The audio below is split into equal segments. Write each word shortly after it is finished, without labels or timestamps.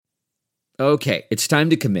Okay, it's time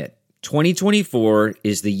to commit. 2024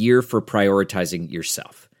 is the year for prioritizing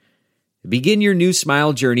yourself. Begin your new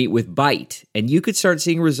smile journey with Byte, and you could start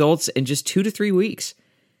seeing results in just 2 to 3 weeks.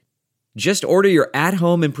 Just order your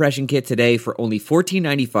at-home impression kit today for only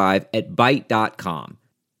 $14.95 at Byte.com.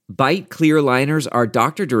 Byte clear liners are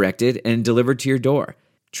doctor-directed and delivered to your door.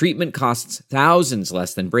 Treatment costs thousands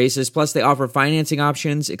less than braces, plus they offer financing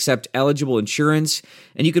options, accept eligible insurance,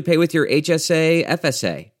 and you could pay with your HSA,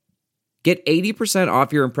 FSA. Get 80%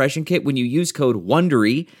 off your impression kit when you use code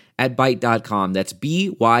WONDERY at Byte.com. That's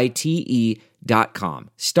BYTE.com.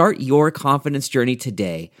 Start your confidence journey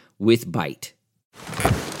today with Byte.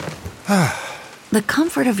 The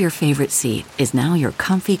comfort of your favorite seat is now your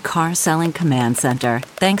comfy car selling command center,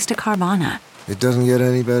 thanks to Carvana. It doesn't get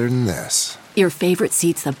any better than this. Your favorite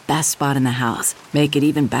seat's the best spot in the house. Make it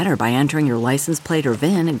even better by entering your license plate or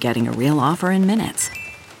VIN and getting a real offer in minutes.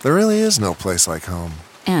 There really is no place like home.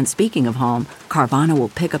 And speaking of home, Carvana will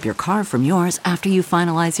pick up your car from yours after you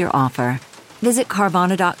finalize your offer. Visit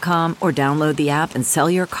Carvana.com or download the app and sell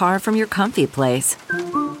your car from your comfy place.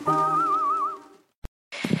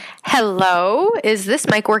 Hello, is this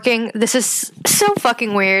mic working? This is so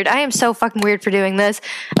fucking weird. I am so fucking weird for doing this.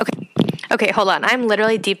 Okay, hold on. I'm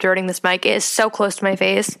literally deep throating this mic. It is so close to my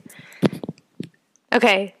face.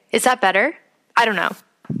 Okay, is that better? I don't know.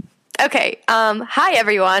 Okay, hi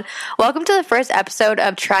everyone. Welcome to the first episode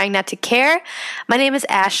of Trying Not to Care. My name is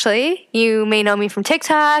Ashley. You may know me from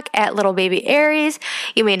TikTok at Little Baby Aries.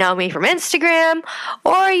 You may know me from Instagram,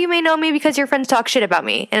 or you may know me because your friends talk shit about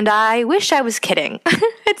me. And I wish I was kidding.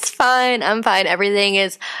 It's fine. I'm fine. Everything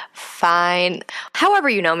is fine. However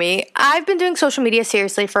you know me, I've been doing social media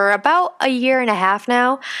seriously for about a year and a half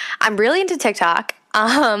now. I'm really into TikTok.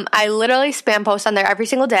 I literally spam post on there every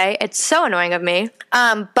single day. It's so annoying of me.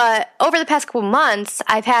 But over the past couple months,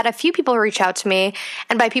 I've had a few people reach out to me,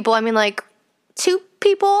 and by people, I mean like 2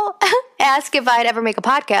 people ask if I'd ever make a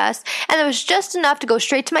podcast, and it was just enough to go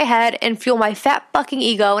straight to my head and fuel my fat fucking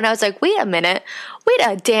ego, and I was like, wait a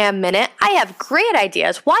damn minute, I have great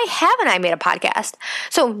ideas. Why haven't I made a podcast?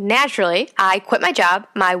 So naturally, I quit my job,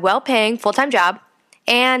 my well-paying full-time job,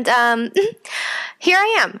 and here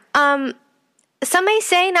I am. Some may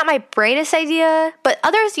say not my brightest idea, but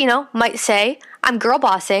others, might say I'm girl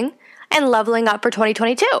bossing and leveling up for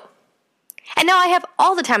 2022. And now I have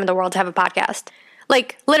all the time in the world to have a podcast.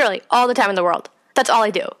 Like, literally, all the time in the world. That's all I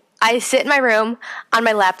do. I sit in my room on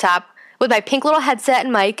my laptop with my pink little headset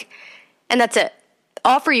and mic, and that's it.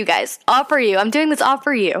 All for you guys. All for you. I'm doing this all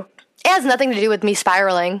for you. It has nothing to do with me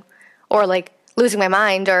spiraling or, like, losing my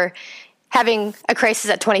mind or having a crisis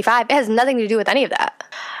at 25. It has nothing to do with any of that.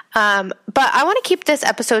 But I want to keep this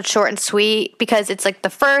episode short and sweet because it's like the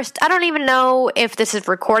first. I don't even know if this is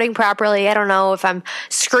recording properly. I don't know if I'm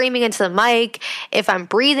screaming into the mic, if I'm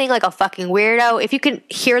breathing like a fucking weirdo, if you can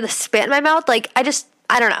hear the spit in my mouth. Like, I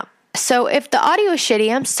don't know. So if the audio is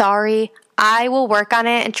shitty, I'm sorry. I will work on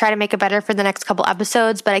it and try to make it better for the next couple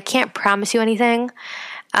episodes, but I can't promise you anything.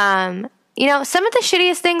 Some of the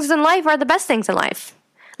shittiest things in life are the best things in life.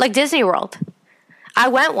 Like Disney World. I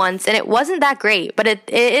went once, and it wasn't that great, but it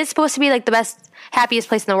is supposed to be, like, the best, happiest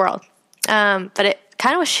place in the world. But it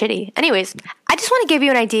kind of was shitty. Anyways, I just want to give you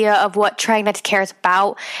an idea of what Trying Not to Care is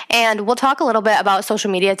about, and we'll talk a little bit about social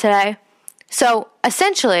media today. So,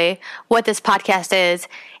 essentially, what this podcast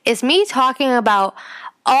is me talking about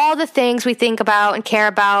all the things we think about and care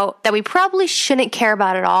about that we probably shouldn't care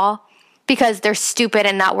about at all because they're stupid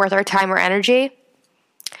and not worth our time or energy.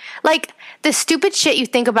 Like, the stupid shit you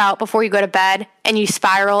think about before you go to bed and you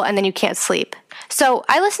spiral and then you can't sleep. So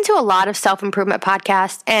I listen to a lot of self-improvement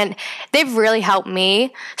podcasts and they've really helped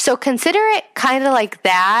me. So consider it kind of like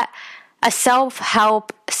that, a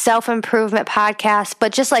self-help, self-improvement podcast,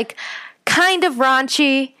 but just like kind of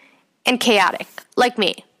raunchy and chaotic, like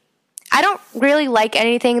me. I don't really like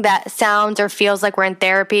anything that sounds or feels like we're in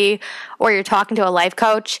therapy or you're talking to a life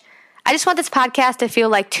coach. I just want this podcast to feel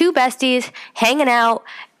like 2 besties hanging out,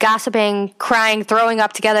 gossiping, crying, throwing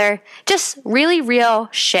up together. Just really real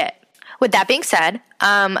shit. With that being said,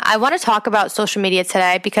 I want to talk about social media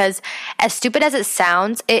today because as stupid as it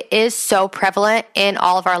sounds, it is so prevalent in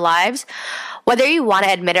all of our lives. Whether you want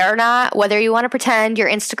to admit it or not, whether you want to pretend your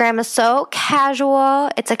Instagram is so casual,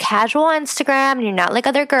 it's a casual Instagram and you're not like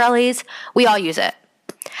other girlies, we all use it.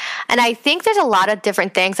 And I think there's a lot of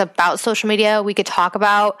different things about social media we could talk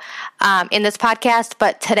about in this podcast.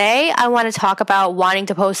 But today I want to talk about wanting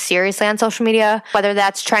to post seriously on social media, whether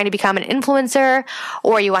that's trying to become an influencer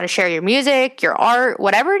or you want to share your music, your art,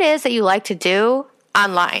 whatever it is that you like to do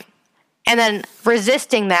online. And then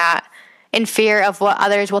resisting that in fear of what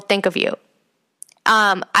others will think of you.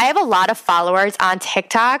 I have a lot of followers on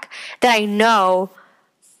TikTok that I know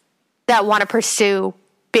that want to pursue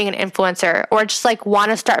being an influencer or just like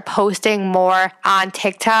want to start posting more on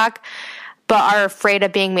TikTok, but are afraid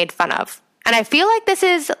of being made fun of. And I feel like this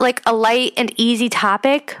is like a light and easy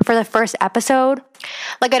topic for the first episode.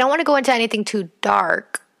 Like, I don't want to go into anything too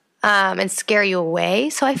dark and scare you away.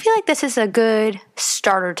 So I feel like this is a good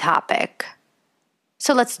starter topic.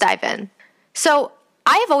 So let's dive in. So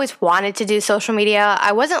I have always wanted to do social media.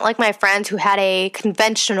 I wasn't like my friends who had a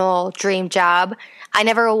conventional dream job. I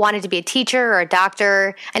never wanted to be a teacher or a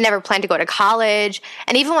doctor. I never planned to go to college.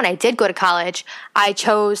 And even when I did go to college, I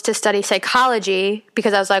chose to study psychology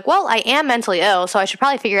because I was like, well, I am mentally ill, so I should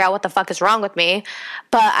probably figure out what the fuck is wrong with me.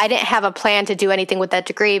 But I didn't have a plan to do anything with that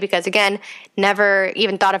degree because, again, never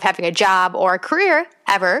even thought of having a job or a career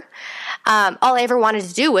ever. All I ever wanted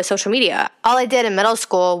to do was social media. All I did in middle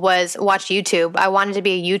school was watch YouTube. I wanted to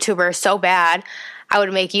be a YouTuber so bad. I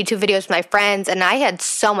would make YouTube videos with my friends, and I had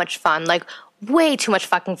so much fun, like way too much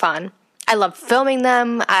fucking fun. I loved filming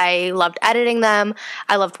them. I loved editing them.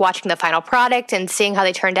 I loved watching the final product and seeing how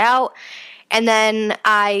they turned out. And then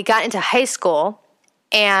I got into high school,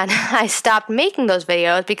 and I stopped making those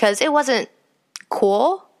videos because it wasn't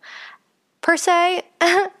cool, per se.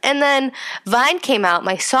 And then Vine came out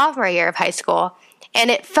my sophomore year of high school,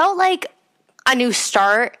 and it felt like a new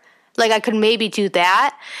start. Like I could maybe do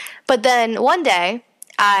that. But then one day,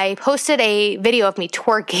 I posted a video of me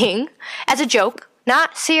twerking as a joke,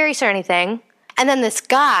 not serious or anything. And then this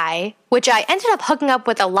guy, which I ended up hooking up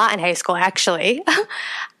with a lot in high school, actually.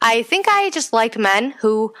 I think I just liked men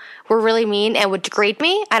who were really mean and would degrade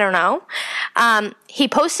me. I don't know. He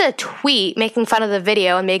posted a tweet making fun of the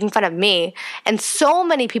video and making fun of me. And so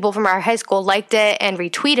many people from our high school liked it and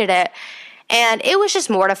retweeted it. And it was just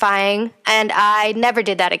mortifying. And I never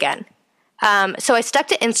did that again. So I stuck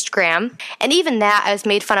to Instagram, and even that I was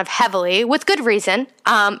made fun of heavily, with good reason,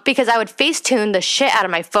 because I would Facetune the shit out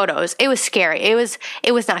of my photos. It was scary. It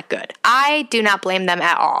was not good. I do not blame them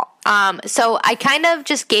at all. So I kind of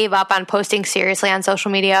just gave up on posting seriously on social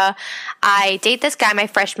media. I date this guy my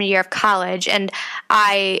freshman year of college, and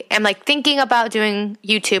I am like thinking about doing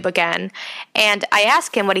YouTube again. And I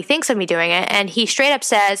ask him what he thinks of me doing it, and he straight up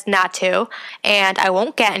says not to, and I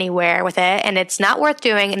won't get anywhere with it, and it's not worth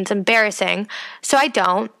doing, and it's embarrassing. So I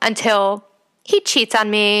don't until he cheats on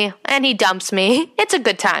me and he dumps me. It's a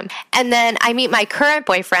good time. And then I meet my current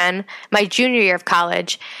boyfriend my junior year of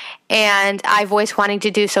college, and I voice wanting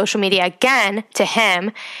to do social media again to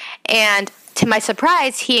him. And to my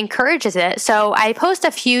surprise, he encourages it. So I post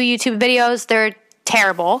a few YouTube videos. They're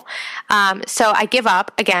terrible. So I give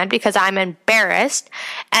up again because I'm embarrassed.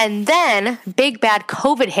 And then big bad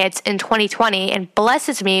COVID hits in 2020 and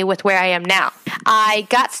blesses me with where I am now. I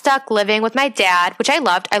got stuck living with my dad, which I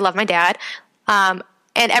loved. I love my dad. And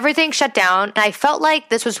everything shut down. And I felt like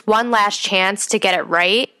this was one last chance to get it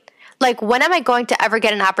right. Like, when am I going to ever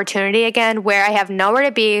get an opportunity again where I have nowhere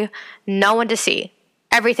to be, no one to see?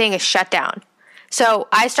 Everything is shut down. So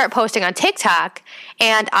I start posting on TikTok,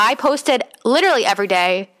 and I posted literally every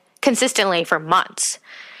day consistently for months.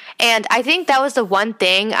 And I think that was the one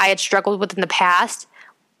thing I had struggled with in the past,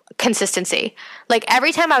 consistency. Like,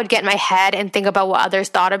 every time I would get in my head and think about what others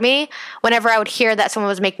thought of me, whenever I would hear that someone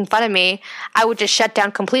was making fun of me, I would just shut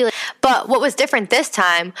down completely. But what was different this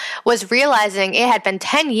time was realizing it had been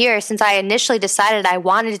 10 years since I initially decided I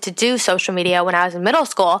wanted to do social media when I was in middle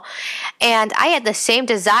school, and I had the same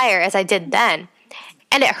desire as I did then.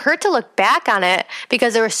 And it hurt to look back on it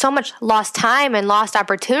because there was so much lost time and lost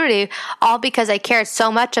opportunity, all because I cared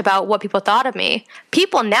so much about what people thought of me.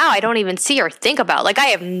 People now I don't even see or think about. Like, I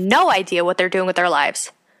have no idea what they're doing with their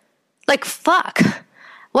lives. Like, fuck.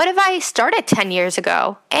 What if I started 10 years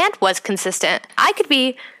ago and was consistent? I could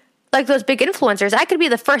be like those big influencers. I could be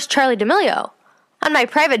the first Charli D'Amelio on my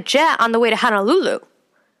private jet on the way to Honolulu.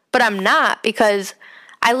 But I'm not because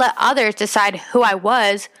I let others decide who I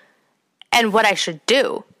was and what I should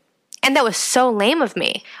do. And that was so lame of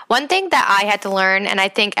me. One thing that I had to learn, and I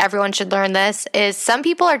think everyone should learn this, is some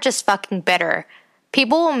people are just fucking bitter.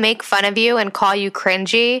 People will make fun of you and call you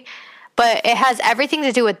cringy, but it has everything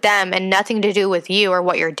to do with them and nothing to do with you or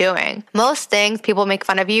what you're doing. Most things people make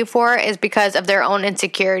fun of you for is because of their own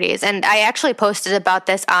insecurities. And I actually posted about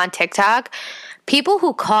this on TikTok. People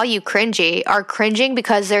who call you cringy are cringing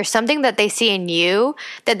because there's something that they see in you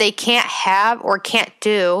that they can't have or can't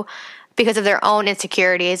do because of their own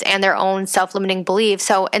insecurities and their own self-limiting beliefs.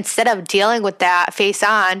 So instead of dealing with that face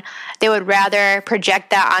on, they would rather project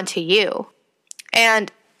that onto you.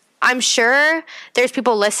 And I'm sure there's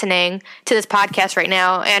people listening to this podcast right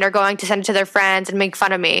now and are going to send it to their friends and make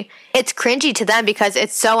fun of me. It's cringy to them because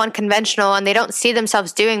it's so unconventional and they don't see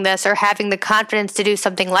themselves doing this or having the confidence to do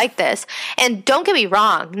something like this. And don't get me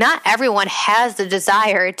wrong, not everyone has the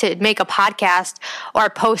desire to make a podcast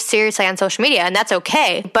or post seriously on social media, and that's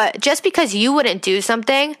okay. But just because you wouldn't do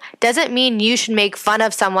something doesn't mean you should make fun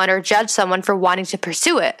of someone or judge someone for wanting to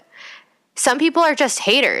pursue it. Some people are just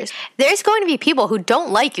haters. There's going to be people who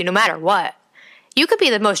don't like you no matter what. You could be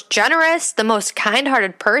the most generous, the most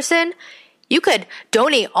kind-hearted person. You could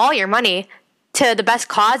donate all your money to the best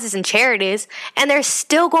causes and charities, and there's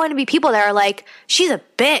still going to be people that are like, she's a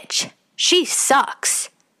bitch. She sucks.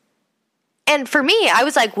 And for me, I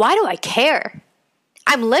was like, why do I care?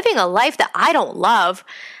 I'm living a life that I don't love.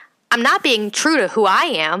 I'm not being true to who I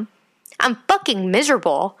am. I'm fucking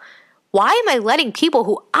miserable. Why am I letting people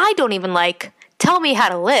who I don't even like tell me how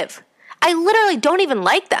to live? I literally don't even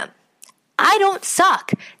like them. I don't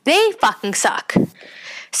suck. They fucking suck.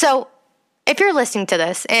 So, if you're listening to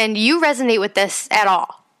this and you resonate with this at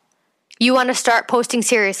all, you want to start posting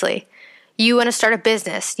seriously, you want to start a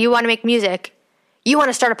business, you want to make music, you want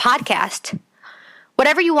to start a podcast,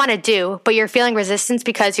 whatever you want to do, but you're feeling resistance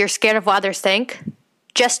because you're scared of what others think,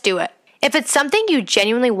 just do it. If it's something you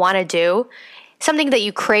genuinely want to do, something that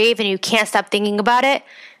you crave and you can't stop thinking about it,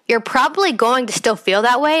 you're probably going to still feel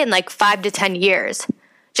that way in like 5 to 10 years,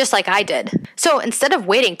 just like I did. So instead of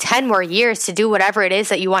waiting 10 more years to do whatever it is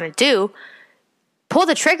that you want to do, pull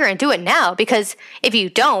the trigger and do it now, because if you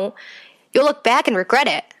don't, you'll look back and regret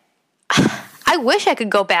it. I wish I could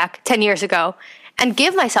go back 10 years ago and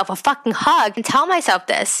give myself a fucking hug and tell myself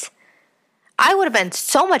this. I would have been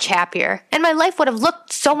so much happier and my life would have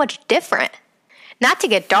looked so much different. Not to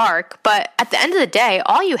get dark, but at the end of the day,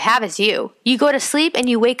 all you have is you. You go to sleep and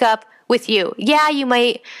you wake up with you. Yeah, you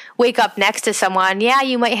might wake up next to someone. Yeah,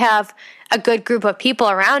 you might have a good group of people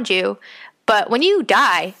around you. But when you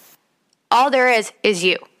die, all there is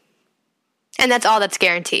you. And that's all that's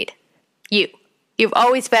guaranteed. You. You've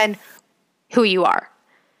always been who you are.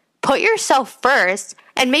 Put yourself first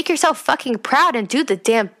and make yourself fucking proud and do the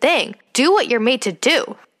damn thing. Do what you're made to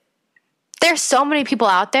do. There's so many people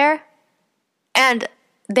out there, and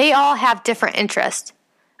they all have different interests,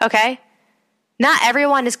 okay? Not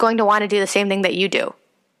everyone is going to want to do the same thing that you do.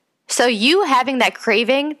 So you having that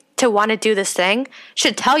craving to want to do this thing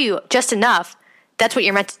should tell you just enough that's what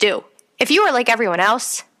you're meant to do. If you were like everyone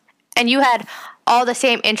else, and you had all the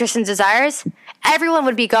same interests and desires, everyone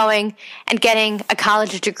would be going and getting a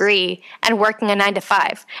college degree and working a 9 to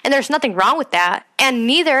 5. And there's nothing wrong with that, and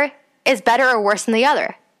neither is better or worse than the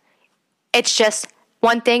other. It's just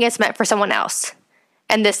one thing is meant for someone else,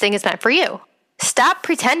 and this thing is meant for you. Stop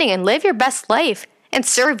pretending and live your best life and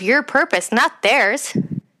serve your purpose, not theirs.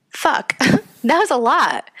 Fuck. That was a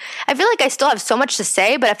lot. I feel like I still have so much to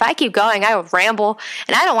say, but if I keep going, I will ramble,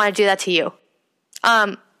 and I don't want to do that to you.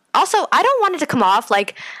 Also, I don't want it to come off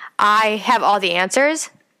like I have all the answers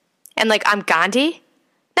and like I'm Gandhi.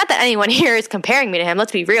 Not that anyone here is comparing me to him,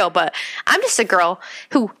 let's be real, but I'm just a girl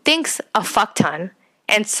who thinks a fuck ton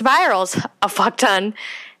and spirals a fuck ton,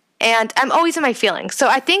 and I'm always in my feelings. So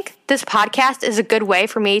I think this podcast is a good way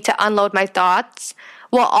for me to unload my thoughts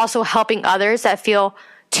while also helping others that feel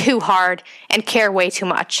too hard and care way too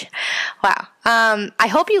much. Wow. I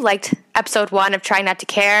hope you liked episode 1 of Trying Not to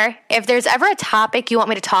Care. If there's ever a topic you want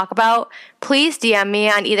me to talk about, please DM me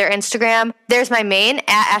on either Instagram. There's my main,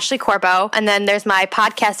 at Ashley Corbo, and then there's my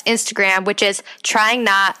podcast Instagram, which is Trying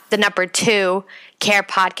Not, the number 2, Care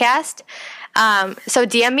Podcast. So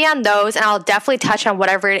DM me on those, and I'll definitely touch on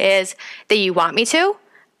whatever it is that you want me to.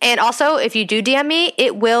 And also, if you do DM me,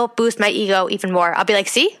 it will boost my ego even more. I'll be like,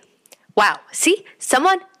 see? Wow, see?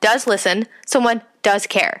 Someone does listen. Someone does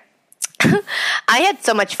care. I had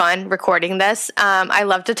so much fun recording this. I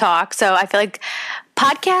love to talk, so I feel like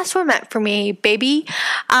podcasts were meant for me, baby.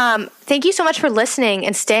 Thank you so much for listening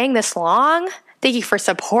and staying this long. Thank you for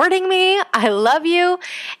supporting me. I love you,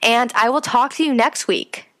 and I will talk to you next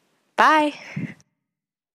week. Bye.